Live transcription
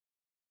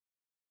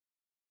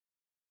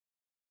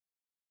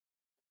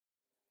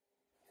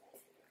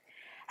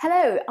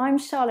Hello, I'm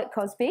Charlotte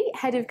Cosby,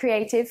 Head of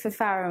Creative for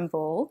Farrow and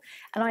Ball,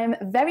 and I am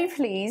very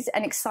pleased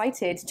and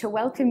excited to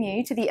welcome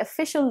you to the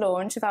official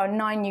launch of our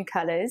 9 new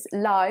colours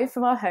live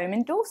from our home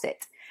in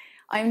Dorset.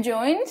 I'm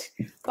joined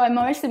by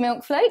Maurice the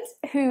Milk Float,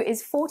 who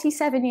is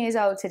 47 years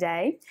old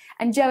today,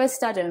 and Joa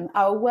Studholme,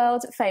 our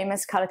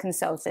world-famous colour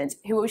consultant,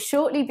 who will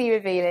shortly be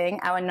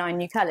revealing our 9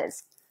 new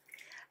colours.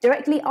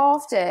 Directly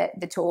after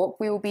the talk,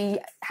 we will be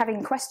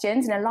having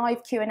questions and a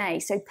live Q&A,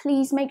 so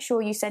please make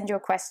sure you send your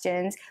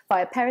questions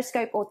via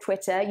Periscope or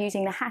Twitter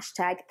using the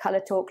hashtag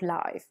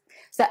ColourTalkLive.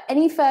 So without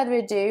any further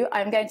ado,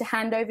 I'm going to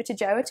hand over to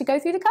Joa to go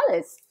through the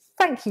colours.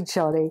 Thank you,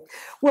 Charlie.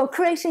 Well,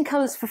 creating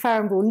colours for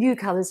Farrow and Ball, new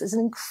colours, is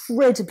an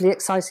incredibly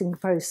exciting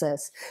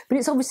process, but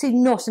it's obviously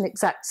not an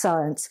exact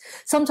science.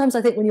 Sometimes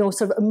I think when you're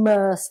sort of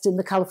immersed in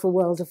the colourful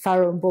world of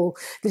Farrow and Ball,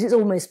 that it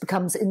almost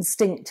becomes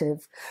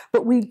instinctive.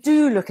 But we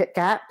do look at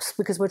gaps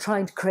because we're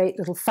trying to create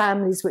little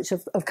families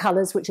of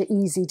colours which are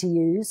easy to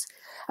use.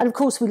 And of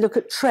course, we look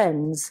at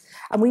trends,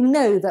 and we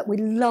know that we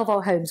love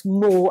our homes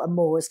more and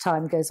more as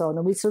time goes on,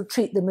 and we sort of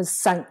treat them as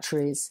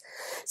sanctuaries.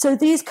 So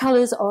these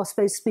colours are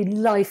supposed to be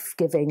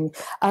life-giving,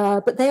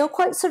 but they are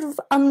quite sort of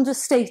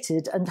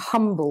understated and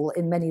humble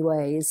in many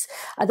ways.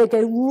 They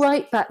go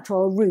right back to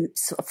our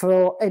roots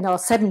in our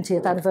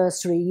 70th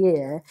anniversary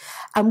year.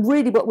 And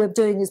really what we're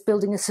doing is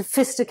building a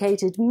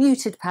sophisticated,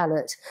 muted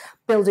palette,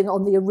 building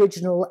on the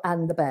original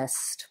and the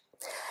best.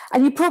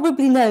 And you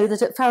probably know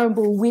that at Farrow and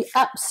Ball, we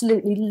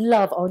absolutely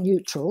love our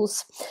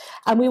neutrals.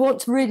 And we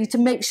want really to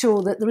make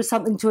sure that there is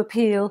something to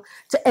appeal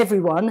to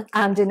everyone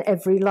and in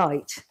every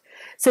light.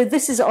 So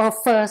this is our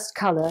first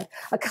colour,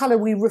 a colour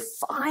we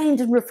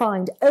refined and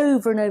refined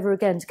over and over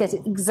again to get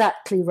it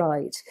exactly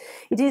right.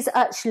 It is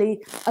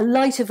actually a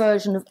lighter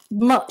version of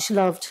much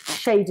loved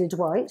shaded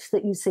white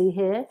that you see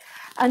here.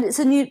 And it's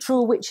a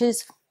neutral which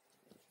is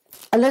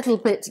a little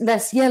bit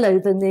less yellow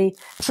than the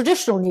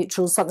traditional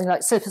neutrals, something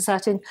like sofa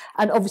satin,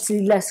 and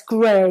obviously less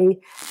grey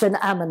than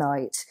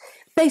ammonite.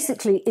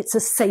 Basically, it's a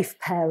safe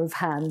pair of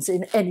hands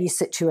in any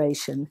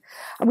situation.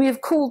 And we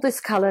have called this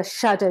colour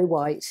Shadow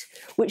White,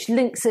 which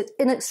links it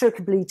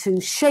inextricably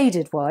to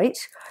shaded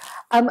white.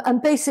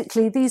 And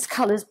basically, these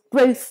colours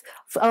both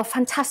are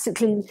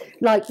fantastically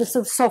like the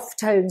sort of soft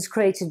tones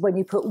created when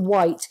you put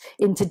white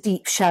into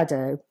deep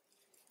shadow.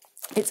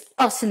 It's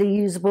utterly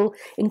usable,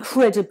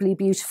 incredibly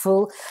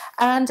beautiful,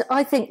 and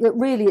I think that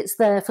really it's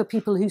there for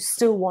people who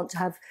still want to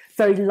have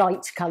very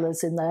light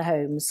colours in their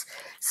homes.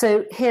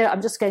 So here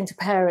I'm just going to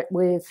pair it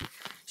with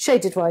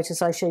shaded white,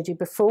 as I showed you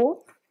before,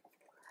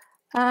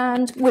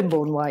 and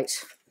Wimborne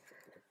white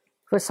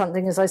for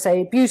something, as I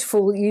say,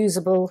 beautiful,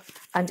 usable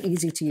and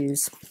easy to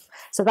use.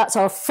 So that's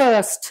our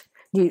first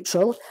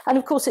neutral, and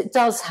of course it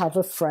does have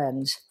a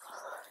friend.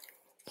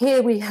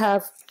 Here we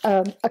have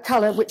a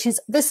colour which is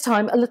this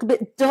time a little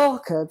bit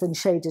darker than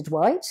shaded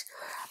white.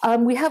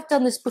 We have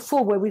done this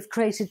before where we've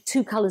created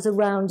 2 colours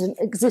around an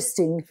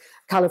existing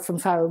colour from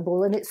Farrow and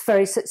Ball, and it's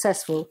very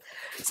successful.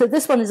 So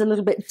this one is a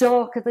little bit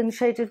darker than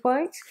shaded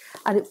white,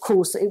 and of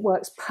course it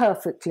works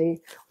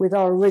perfectly with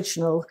our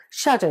original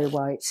shadow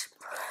white.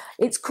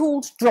 It's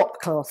called drop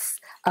cloth.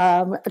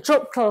 A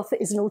drop cloth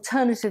is an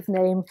alternative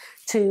name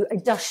to a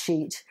dust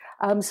sheet.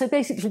 So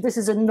basically this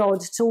is a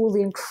nod to all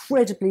the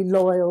incredibly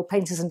loyal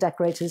painters and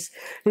decorators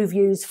who've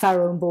used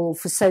Farrow and Ball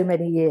for so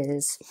many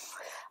years.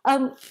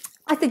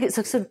 I think it's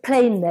a sort of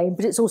plain name,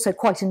 but it's also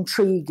quite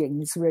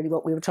intriguing, is really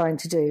what we were trying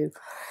to do.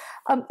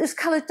 This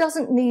colour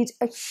doesn't need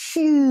a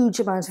huge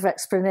amount of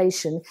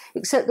explanation,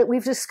 except that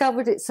we've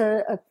discovered it's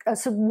a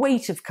sort of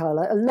weight of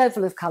colour, a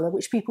level of colour,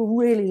 which people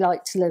really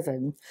like to live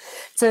in.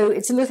 So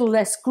it's a little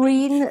less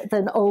green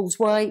than old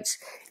white,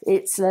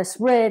 it's less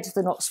red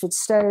than Oxford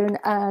stone,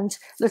 and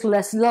a little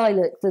less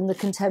lilac than the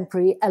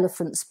contemporary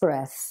elephant's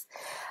breath.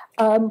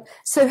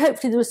 So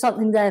hopefully there was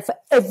something there for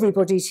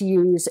everybody to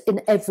use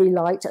in every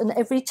light and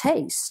every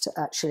taste,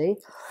 actually.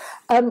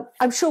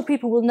 I'm sure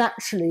people will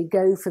naturally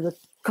go for the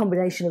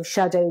combination of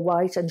shadow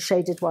white and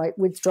shaded white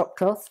with drop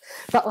cloth,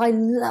 but I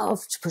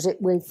love to put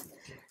it with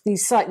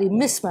these slightly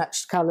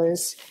mismatched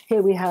colours.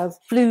 Here we have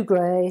blue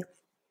grey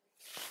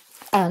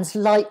and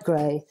light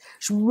grey,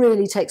 which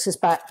really takes us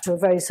back to a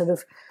very sort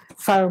of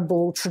Farrow and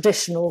Ball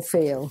traditional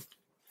feel.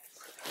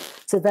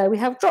 So there we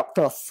have drop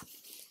cloth.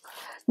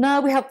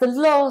 Now we have the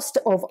last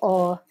of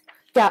our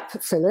gap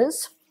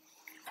fillers.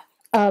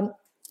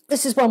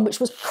 This is one which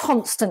was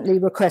constantly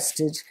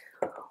requested.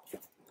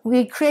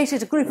 We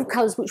created a group of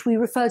colours which we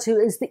refer to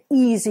as the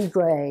easy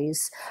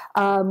greys,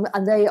 and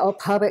they are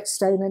Purbeck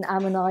stone and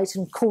ammonite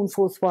and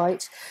Cornforth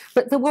white.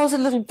 But there was a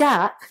little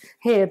gap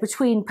here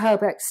between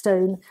Purbeck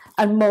stone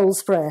and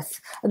mole's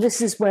breath, and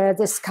this is where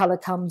this colour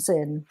comes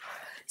in.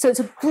 So it's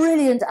a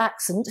brilliant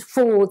accent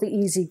for the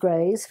easy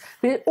greys,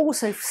 but it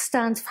also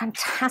stands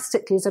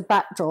fantastically as a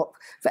backdrop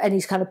for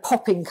any kind of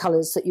popping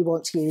colours that you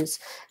want to use.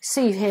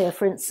 See here,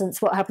 for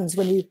instance, what happens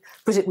when you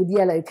put it with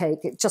yellow cake.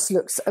 It just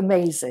looks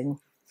amazing.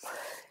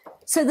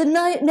 So the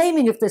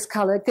naming of this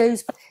colour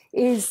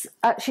is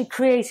actually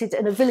created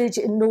in a village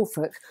in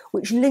Norfolk,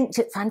 which linked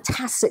it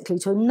fantastically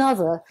to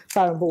another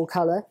Farrow and Ball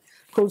colour,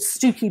 called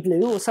Stooky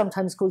Blue, or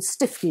sometimes called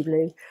Stifky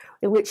Blue,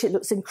 in which it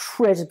looks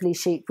incredibly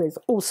chic with,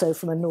 also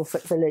from a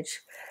Norfolk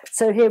village.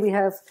 So here we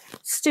have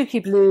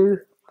Stooky Blue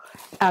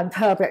and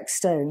Purbeck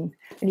Stone,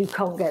 and you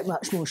can't get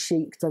much more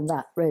chic than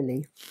that,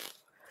 really.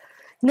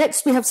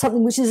 Next, we have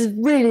something which is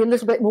really a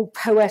little bit more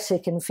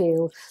poetic in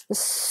feel, the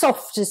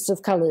softest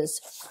of colours,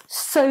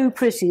 so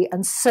pretty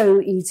and so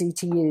easy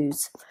to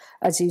use,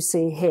 as you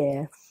see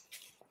here.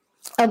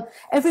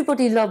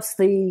 Everybody loves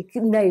the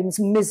names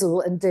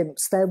Mizzle and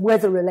Dimps. They're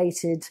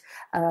weather-related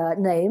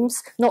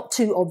names, not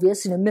too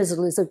obvious. You know,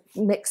 Mizzle is a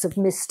mix of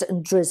mist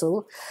and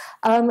drizzle.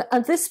 And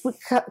this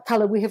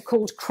colour we have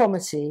called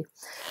Cromarty.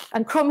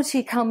 And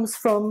Cromarty comes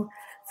from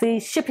the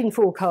shipping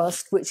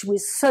forecast, which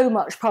was so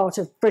much part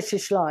of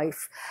British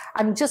life,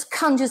 and just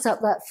conjures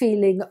up that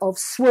feeling of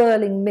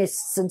swirling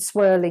mists and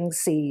swirling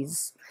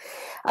seas.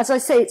 As I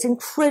say, it's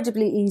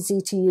incredibly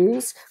easy to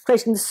use,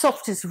 creating the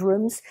softest of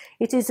rooms.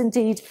 It is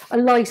indeed a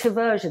lighter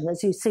version,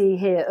 as you see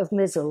here, of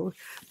Mizzle.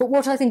 But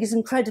what I think is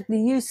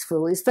incredibly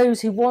useful is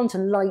those who want a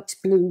light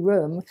blue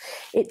room,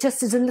 it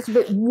just is a little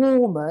bit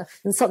warmer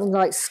than something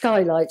like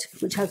Skylight,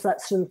 which has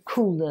that sort of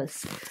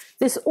coolness.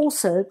 This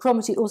also,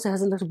 Cromarty also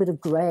has a little bit of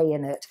grey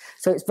in it,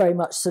 so it's very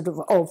much sort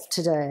of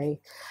today.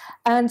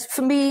 And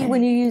for me,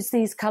 when you use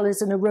these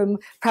colours in a room,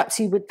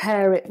 perhaps you would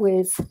pair it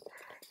with,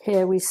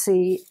 here we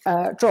see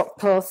drop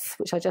cloth,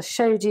 which I just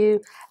showed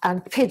you,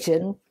 and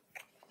pigeon.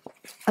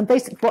 And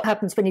basically what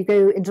happens when you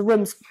go into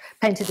rooms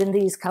painted in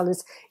these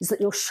colours is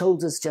that your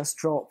shoulders just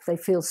drop. They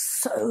feel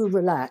so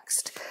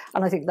relaxed.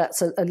 And I think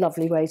that's a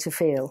lovely way to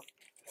feel.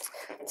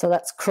 So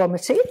that's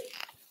Cromarty.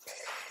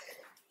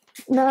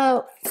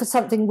 Now for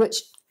something which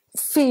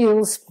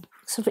feels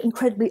sort of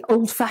incredibly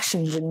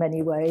old-fashioned in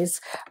many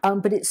ways,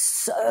 but it's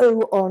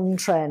so on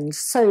trend,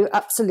 so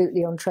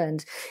absolutely on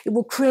trend. It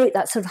will create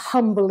that sort of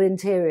humble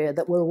interior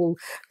that we're all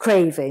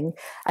craving,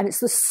 and it's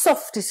the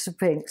softest of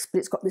pinks, but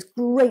it's got this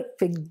great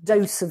big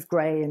dose of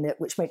grey in it,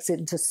 which makes it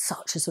into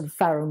such a sort of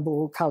Farrow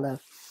ball colour.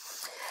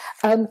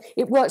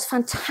 It works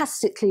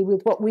fantastically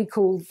with what we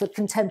call the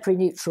contemporary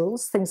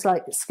neutrals, things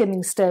like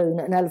Skimming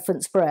Stone and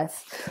Elephant's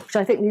Breath, which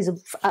I think these are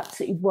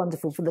absolutely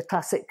wonderful for the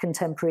classic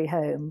contemporary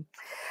home.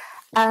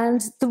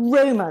 And the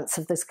romance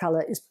of this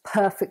colour is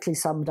perfectly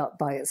summed up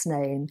by its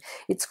name.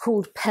 It's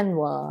called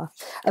peignoir,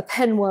 a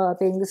peignoir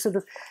being the sort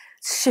of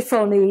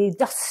chiffony,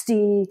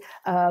 dusty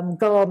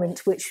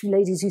garment which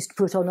ladies used to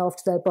put on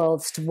after their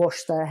baths to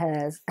wash their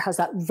hair. It has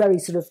that very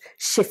sort of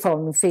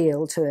chiffon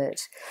feel to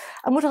it.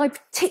 And what I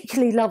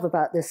particularly love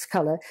about this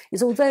colour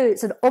is, although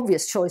it's an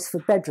obvious choice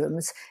for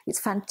bedrooms, it's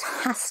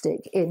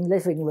fantastic in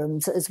living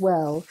rooms as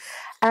well.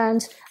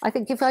 And I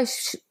think if I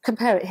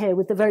compare it here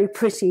with the very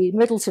pretty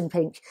Middleton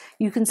pink,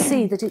 you can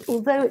see that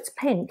although it's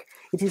pink,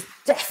 it is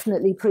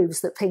definitely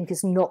proves that pink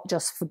is not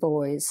just for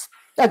boys.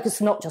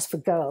 It's not just for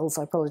girls,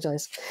 I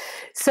apologise.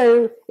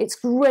 So it's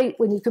great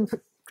when you can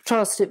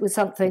contrast it with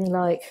something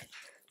like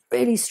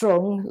really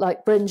strong,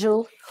 like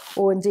brinjal,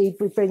 or indeed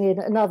we bring in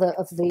another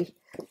of the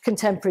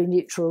contemporary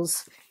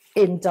neutrals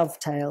in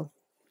dovetail.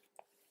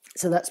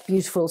 So that's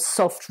beautiful,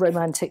 soft,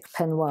 romantic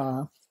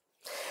peignoir.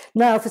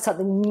 Now for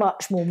something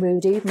much more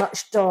moody,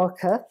 much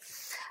darker.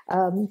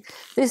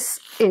 This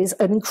is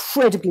an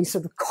incredibly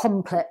sort of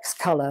complex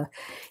colour.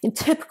 In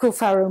typical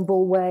Farrow and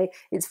Ball way,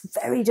 it's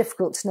very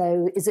difficult to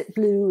know, is it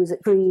blue, is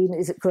it green,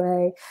 is it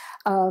grey?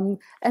 And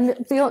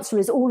the answer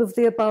is all of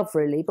the above,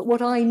 really. But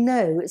what I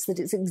know is that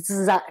it's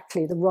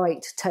exactly the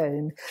right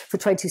tone for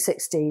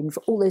 2016,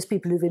 for all those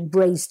people who've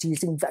embraced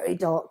using very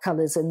dark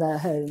colours in their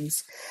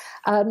homes.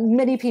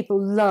 Many people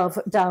love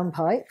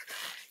downpipe.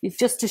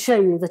 Just to show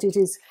you that it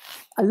is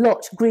a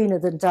lot greener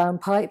than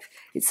downpipe,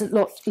 it's a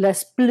lot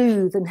less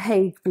blue than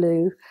Hague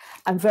blue,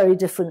 and very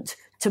different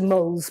to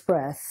Mole's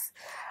Breath.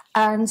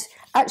 And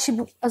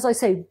actually, as I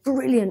say,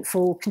 brilliant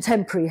for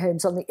contemporary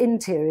homes on the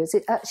interiors.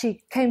 It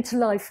actually came to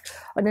life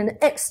on an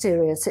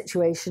exterior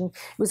situation.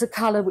 It was a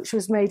colour which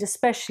was made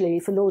especially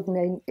for Lord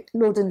and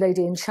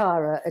Lady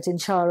Inchara at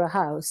Inchara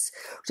House,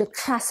 which is a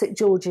classic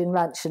Georgian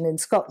mansion in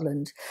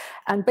Scotland.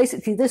 And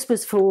basically this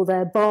was for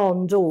their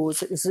barn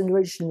doors. It was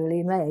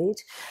originally made.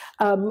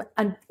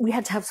 And we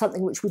had to have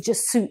something which would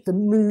just suit the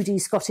moody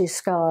Scottish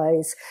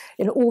skies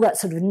and all that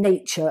sort of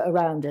nature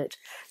around it.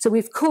 So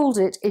we've called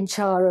it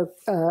Inchara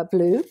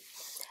Blue.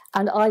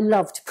 And I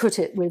love to put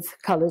it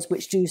with colours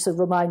which do sort of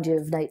remind you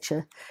of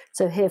nature.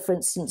 So here, for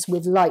instance,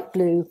 with light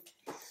blue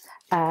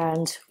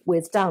and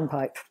with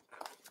downpipe,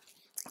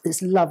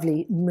 this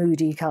lovely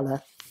moody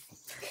colour.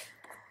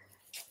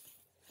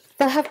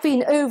 There have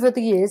been, over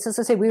the years, as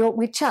I say,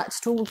 we chat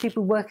to all the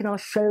people who work in our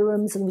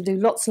showrooms, and we do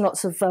lots and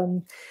lots of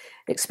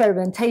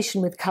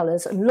experimentation with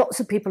colours, and lots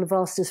of people have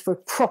asked us for a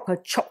proper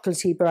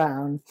chocolatey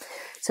brown.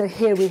 So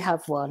here we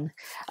have one.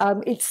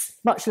 It's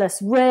much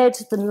less red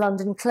than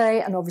London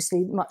clay, and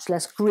obviously much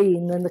less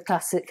green than the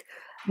classic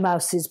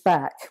mouse's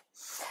back.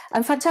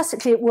 And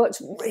fantastically, it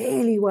works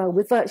really well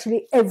with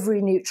virtually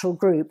every neutral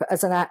group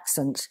as an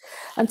accent.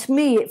 And to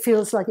me, it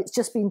feels like it's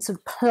just been sort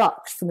of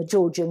plucked from a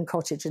Georgian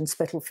cottage in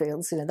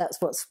Spitalfields. You know, that's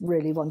what's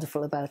really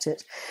wonderful about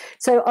it.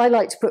 So I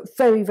like to put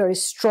very, very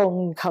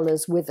strong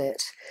colours with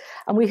it.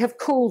 And we have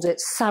called it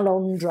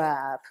Salon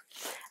Drab.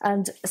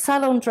 And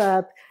Salon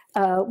Drab,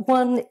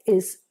 one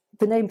is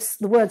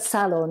the word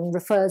salon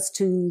refers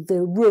to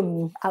the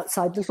room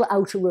outside, little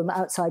outer room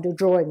outside a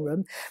drawing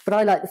room. But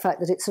I like the fact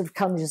that it sort of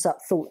conjures up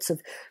thoughts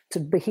of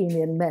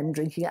bohemian men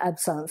drinking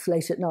absinthe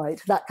late at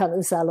night, that kind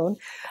of salon.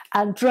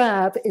 And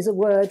drab is a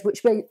word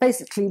which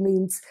basically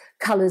means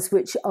colours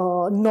which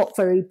are not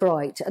very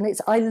bright. And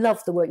I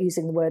love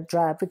using the word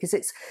drab because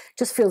it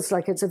just feels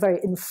like it's a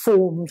very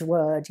informed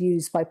word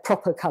used by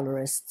proper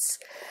colourists.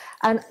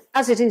 And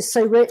as it is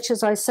so rich,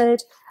 as I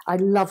said, I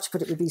love to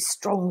put it with these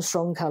strong,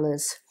 strong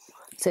colours.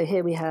 So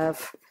here we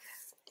have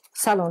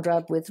Salon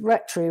Drab with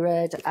Rectory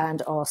Red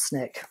and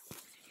Arsenic.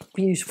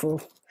 Beautiful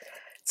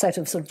set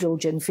of sort of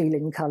Georgian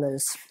feeling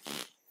colours.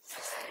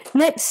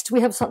 Next,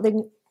 we have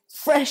something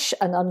fresh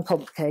and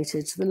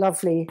uncomplicated, the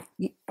lovely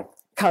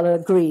colour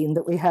green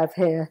that we have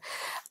here.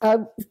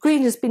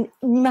 Green has been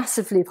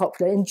massively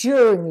popular,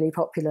 enduringly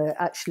popular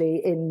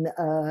actually in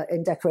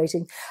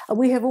decorating. And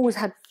we have always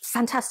had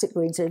fantastic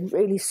greens in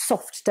really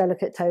soft,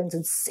 delicate tones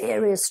and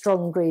serious,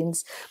 strong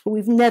greens. But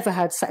we've never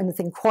had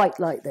anything quite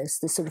like this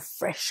sort of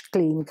fresh,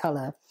 clean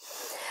colour.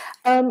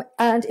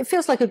 And it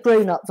feels like a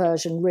grown-up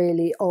version,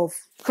 really, of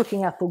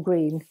cooking apple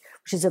green,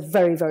 which is a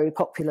very, very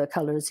popular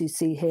colour, as you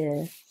see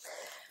here.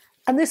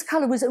 And this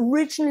colour was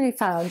originally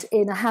found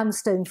in a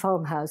Hamstone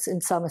farmhouse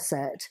in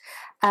Somerset.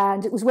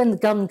 And it was when the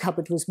gun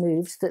cupboard was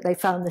moved that they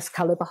found this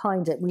colour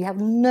behind it. We have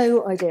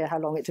no idea how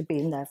long it had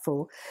been there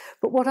for.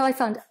 But what I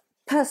found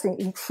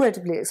personally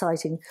incredibly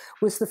exciting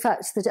was the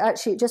fact that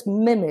actually it just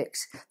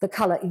mimicked the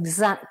colour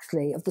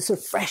exactly of the sort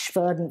of fresh,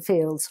 verdant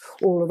fields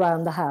all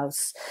around the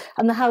house.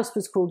 And the house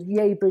was called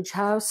Yeybridge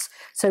House.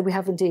 So we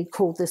have indeed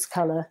called this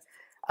colour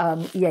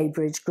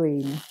Yeybridge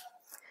Green.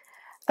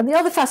 And the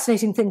other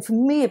fascinating thing for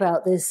me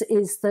about this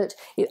is that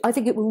I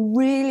think it will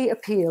really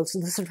appeal to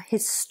the sort of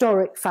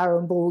historic Farrow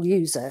and Ball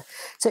user.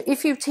 So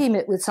if you team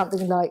it with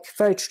something like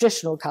very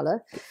traditional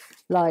colour,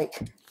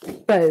 like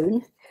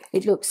bone,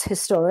 it looks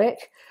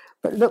historic.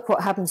 But look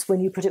what happens when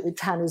you put it with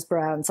Tanner's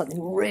brown.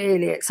 Something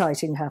really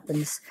exciting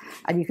happens.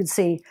 And you can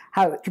see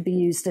how it could be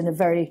used in a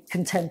very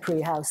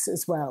contemporary house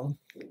as well.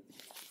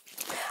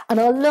 And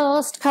our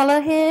last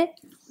colour here.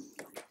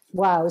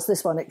 Wow, is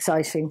this one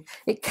exciting?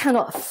 It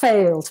cannot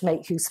fail to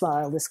make you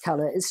smile, this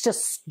colour. It's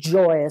just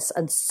joyous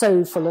and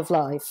so full of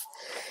life.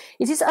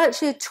 It is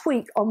actually a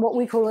tweak on what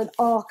we call an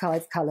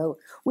archive colour.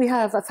 We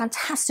have a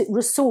fantastic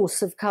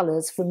resource of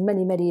colours from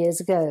many, many years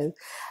ago.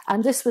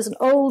 And this was an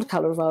old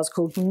colour of ours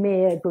called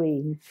Mere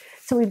Green.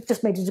 So we've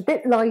just made it a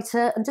bit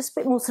lighter and just a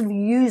bit more sort of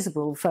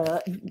usable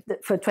for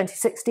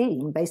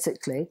 2016,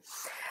 basically.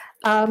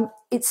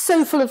 It's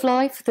so full of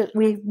life that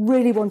we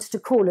really wanted to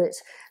call it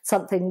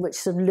something which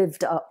sort of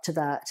lived up to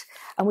that.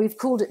 And we've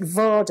called it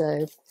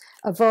Vardo,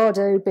 a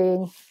Vardo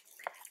being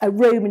a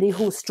Romany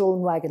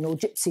horse-drawn wagon or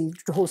gypsy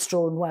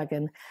horse-drawn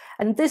wagon.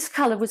 And this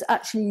colour was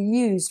actually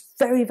used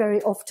very, very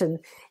often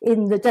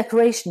in the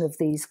decoration of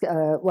these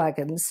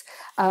wagons,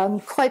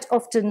 quite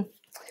often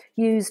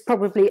used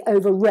probably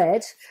over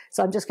red.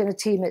 So I'm just going to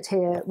team it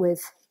here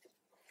with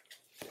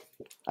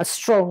a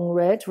strong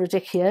red,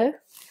 Radicchio.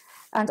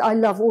 And I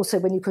love also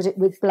when you put it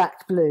with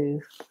black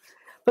blue.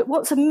 But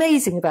what's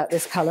amazing about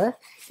this colour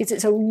is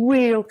it's a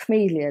real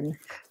chameleon,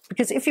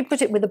 because if you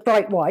put it with a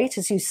bright white,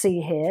 as you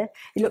see here,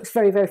 it looks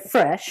very, very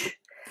fresh.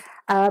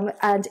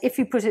 And if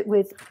you put it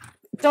with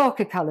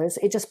darker colours,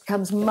 it just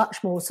becomes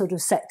much more sort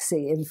of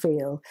sexy in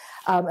feel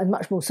and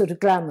much more sort of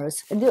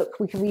glamorous. And look,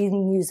 we can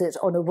even use it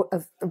on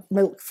a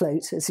milk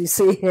float, as you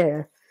see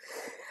here.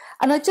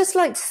 And I'd just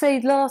like to say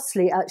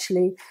lastly,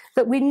 actually,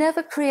 that we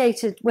never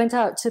went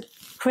out to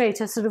create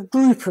a sort of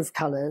group of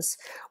colours.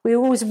 We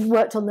always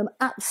worked on them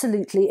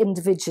absolutely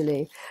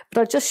individually. But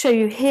I'll just show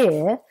you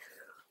here,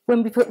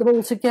 when we put them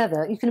all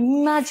together, you can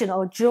imagine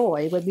our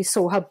joy when we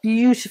saw how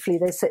beautifully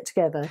they sit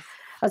together.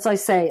 As I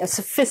say, a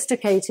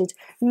sophisticated,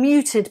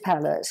 muted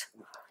palette,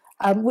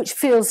 which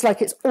feels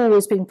like it's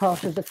always been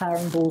part of the Farrow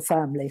and Ball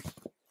family.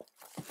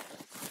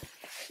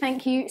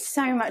 Thank you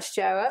so much,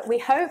 Joa. We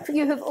hope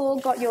you have all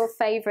got your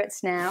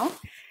favourites now.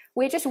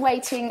 We're just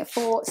waiting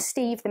for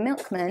Steve the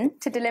milkman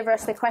to deliver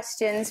us the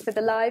questions for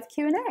the live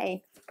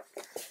Q&A.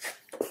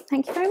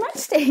 Thank you very much,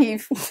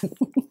 Steve.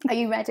 Are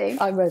you ready?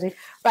 I'm ready.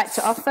 Right,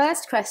 so our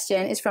first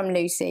question is from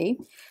Lucy,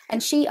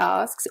 and she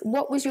asks,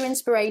 what was your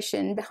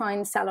inspiration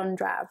behind Salon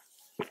Drab?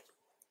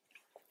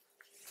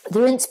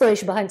 The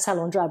inspiration behind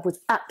Salon Drab was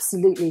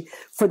absolutely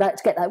for that,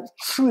 to get that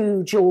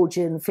true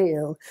Georgian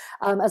feel.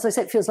 As I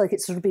said, it feels like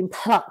it's sort of been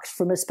plucked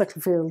from a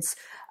Spitalfields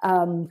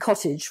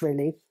cottage,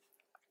 really.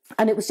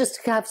 And it was just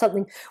to have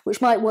something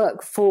which might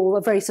work for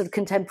a very sort of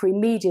contemporary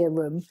media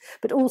room,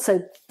 but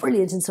also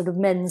brilliant in sort of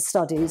men's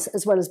studies,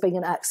 as well as being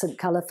an accent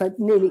colour for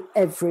nearly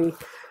every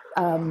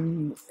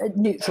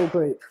neutral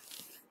group.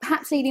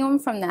 perhaps leading on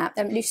from that,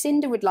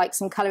 Lucinda would like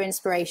some colour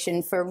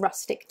inspiration for a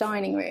rustic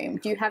dining room.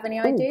 Do you have any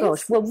ideas? Oh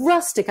gosh, well,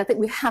 rustic, I think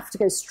we have to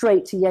go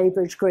straight to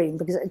Yeybridge Green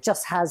because it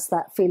just has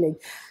that feeling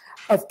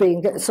of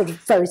being sort of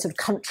very sort of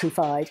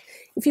countrified.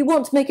 If you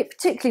want to make it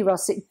particularly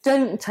rustic,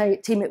 don't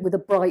team it with a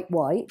bright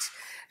white.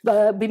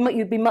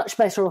 You'd be much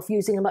better off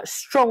using a much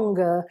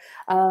stronger,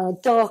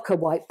 darker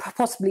white,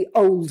 possibly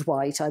old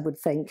white, I would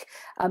think,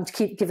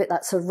 to give it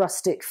that sort of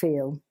rustic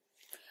feel.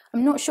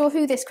 I'm not sure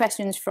who this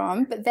question's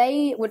from, but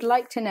they would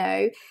like to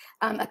know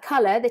a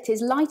colour that is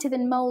lighter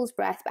than mole's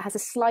breath but has a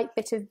slight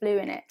bit of blue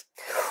in it.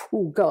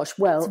 Oh gosh,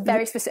 well... It's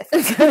very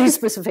specific. Very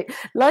specific.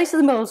 Lighter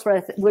than mole's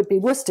breath would be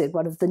worsted,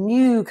 one of the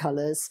new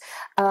colours.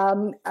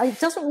 It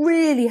doesn't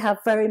really have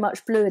very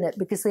much blue in it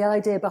because the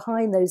idea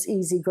behind those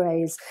easy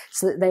greys is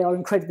that they are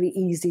incredibly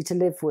easy to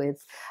live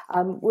with.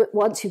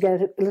 Once you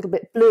get a little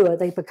bit bluer,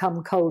 they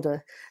become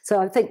colder.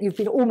 So I think you've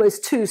been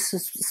almost too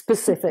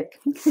specific.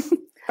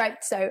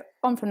 Right, so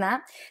on from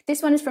that.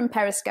 This one is from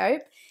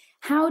Periscope.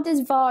 How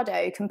does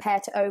Vardo compare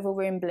to Oval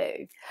Room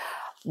Blue?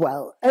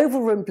 Well,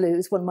 Oval Room Blue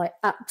is one of my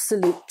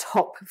absolute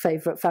top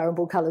favourite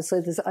Farrow colours,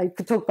 so I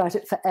could talk about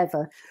it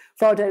forever.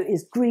 Vardo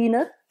is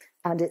greener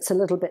and it's a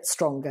little bit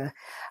stronger.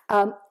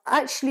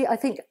 Actually, I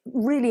think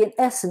really in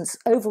essence,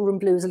 Oval Room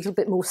Blue is a little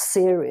bit more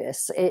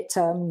serious.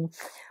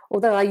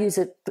 Although I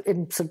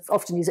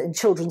often use it in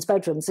children's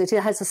bedrooms, it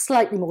has a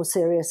slightly more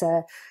serious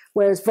air,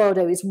 whereas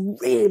Vardo is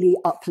really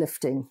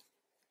uplifting.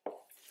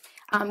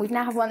 We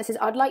now have one that says,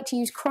 I'd like to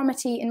use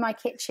Cromarty in my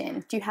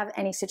kitchen. Do you have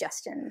any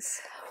suggestions?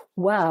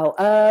 Wow.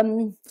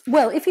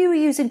 Well, if you were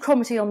using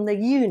Cromarty on the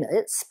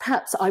units,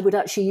 perhaps I would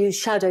actually use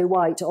Shadow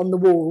White on the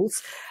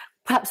walls.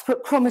 Perhaps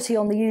put Cromarty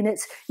on the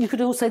units. You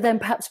could also then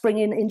perhaps bring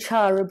in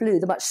Inchara Blue,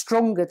 the much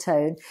stronger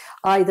tone,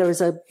 either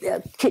as a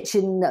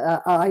kitchen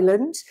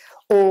island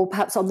or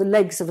perhaps on the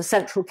legs of a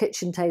central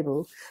kitchen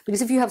table.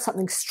 Because if you have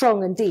something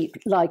strong and deep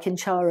like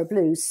Inchara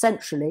Blue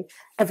centrally,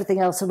 everything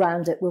else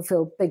around it will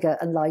feel bigger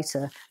and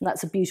lighter. And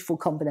that's a beautiful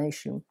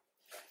combination.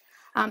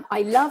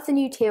 I love the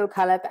new teal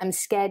colour, but I'm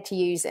scared to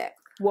use it.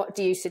 What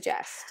do you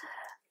suggest?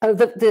 Oh,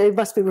 they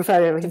must be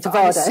referring to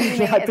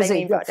Vardo. I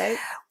presume. Vardo.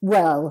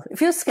 Well, if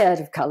you're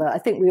scared of colour, I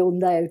think we all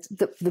know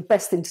that the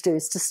best thing to do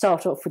is to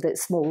start off with it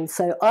small.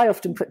 So I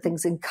often put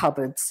things in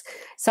cupboards.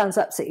 Sounds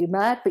absolutely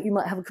mad, but you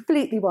might have a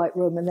completely white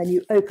room and then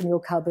you open your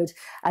cupboard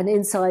and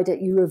inside it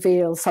you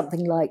reveal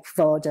something like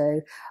Vardo,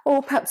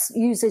 or perhaps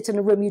use it in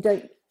a room you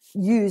don't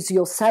use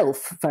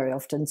yourself very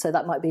often. So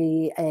that might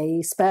be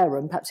a spare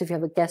room, perhaps if you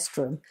have a guest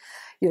room.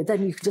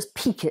 Then you can just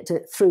peek at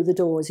it through the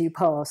door as you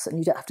pass and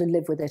you don't have to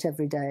live with it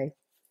every day.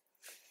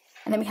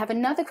 And then we have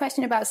another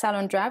question about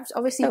salon drabs,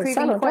 obviously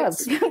proving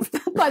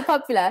quite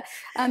popular.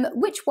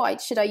 Which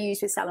white should I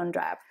use with salon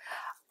drab?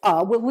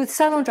 Well, with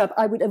salon drab,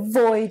 I would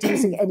avoid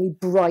using any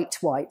bright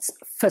whites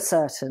for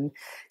certain.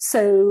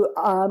 So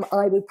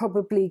I would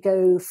probably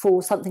go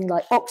for something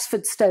like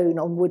Oxford stone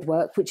on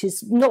woodwork, which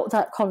is not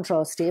that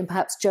contrasty, and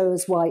perhaps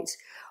Joa's white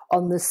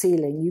on the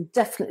ceiling. You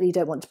definitely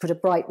don't want to put a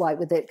bright white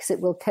with it because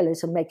it will kill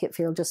it and make it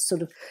feel just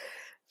sort of,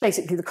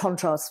 basically the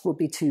contrast will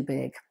be too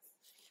big.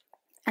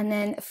 And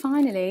then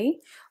finally,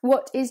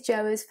 what is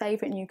Joa's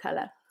favourite new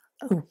colour?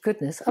 Oh,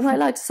 goodness. Am I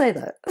allowed to say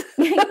that? Of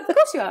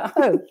course you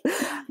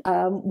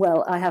are.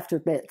 Well, I have to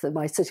admit that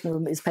my sitting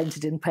room is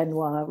painted in pen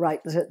noir right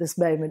at this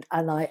moment,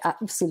 and I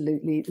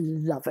absolutely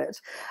love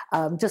it.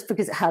 Just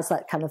because it has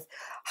that kind of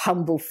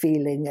humble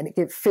feeling and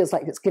it feels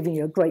like it's giving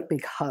you a great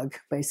big hug,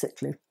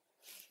 basically.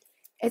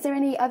 Is there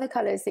any other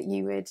colours that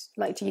you would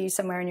like to use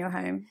somewhere in your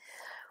home?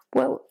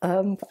 Well,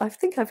 I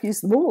think I've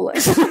used them all,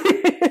 actually,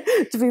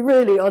 to be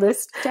really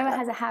honest. Joa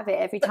has a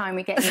habit every time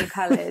we get new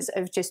colours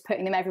of just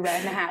putting them everywhere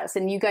in the house,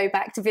 and you go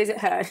back to visit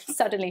her,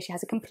 suddenly she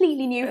has a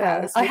completely new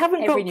house with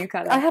every new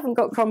colour. I haven't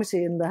got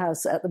Cromarty in the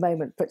house at the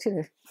moment, but,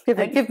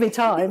 give me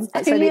time.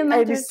 It's only a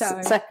matter of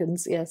time.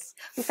 Seconds, yes.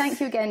 Well, thank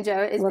you again,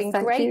 Joa. It's been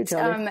great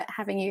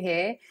having you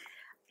here.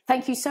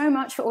 Thank you so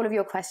much for all of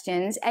your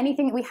questions.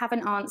 Anything that we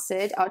haven't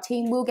answered, our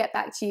team will get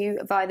back to you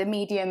via the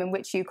medium in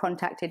which you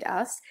contacted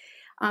us.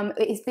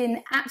 It's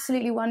been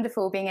absolutely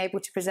wonderful being able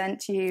to present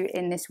to you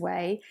in this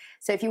way.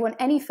 So if you want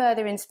any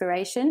further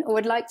inspiration or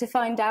would like to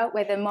find out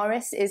whether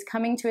Morris is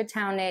coming to a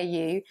town near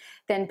you,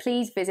 then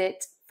please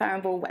visit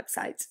Farrow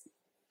website.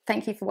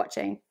 Thank you for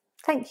watching.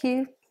 Thank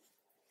you.